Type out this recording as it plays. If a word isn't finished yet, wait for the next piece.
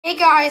Hey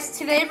guys,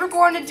 today we're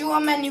going to do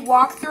a menu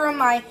walkthrough of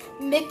my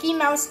Mickey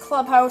Mouse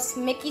Clubhouse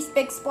Mickey's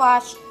Big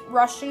Splash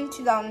Russian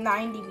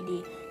 2009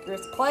 DVD.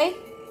 Here's play,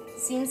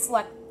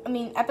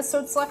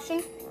 episode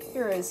selection.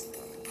 Here is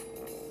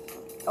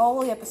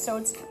all the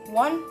episodes,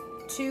 1,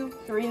 2,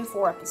 3, and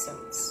 4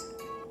 episodes.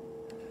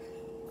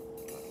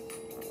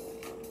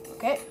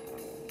 Okay.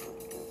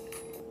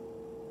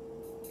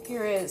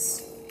 Here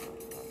is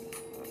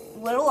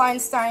Little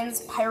Einstein's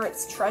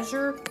Pirate's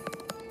Treasure,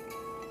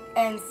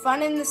 and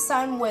Fun in the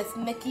Sun with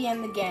Mickey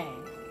and the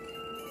Gang.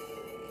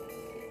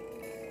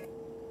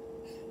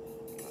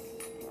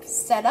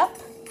 Setup.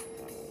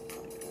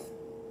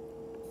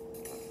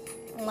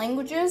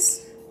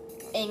 Languages: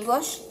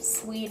 English,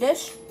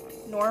 Swedish,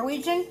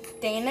 Norwegian,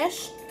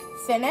 Danish,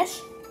 Finnish,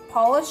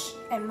 Polish,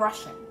 and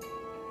Russian.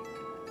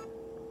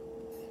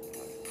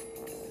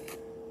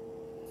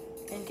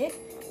 Okay.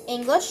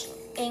 English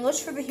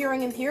for the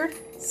hearing impaired,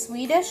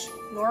 Swedish,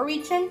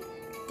 Norwegian,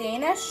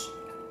 Danish,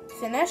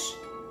 Finnish,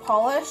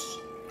 Polish,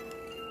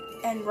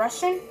 and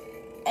Russian,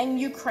 and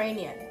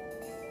Ukrainian.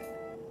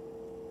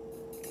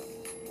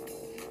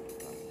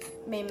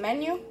 Main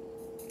menu,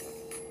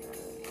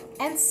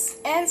 and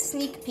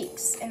sneak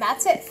peeks. And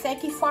that's it.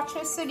 Thank you for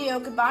watching this video.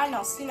 Goodbye, and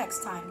I'll see you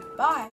next time. Bye.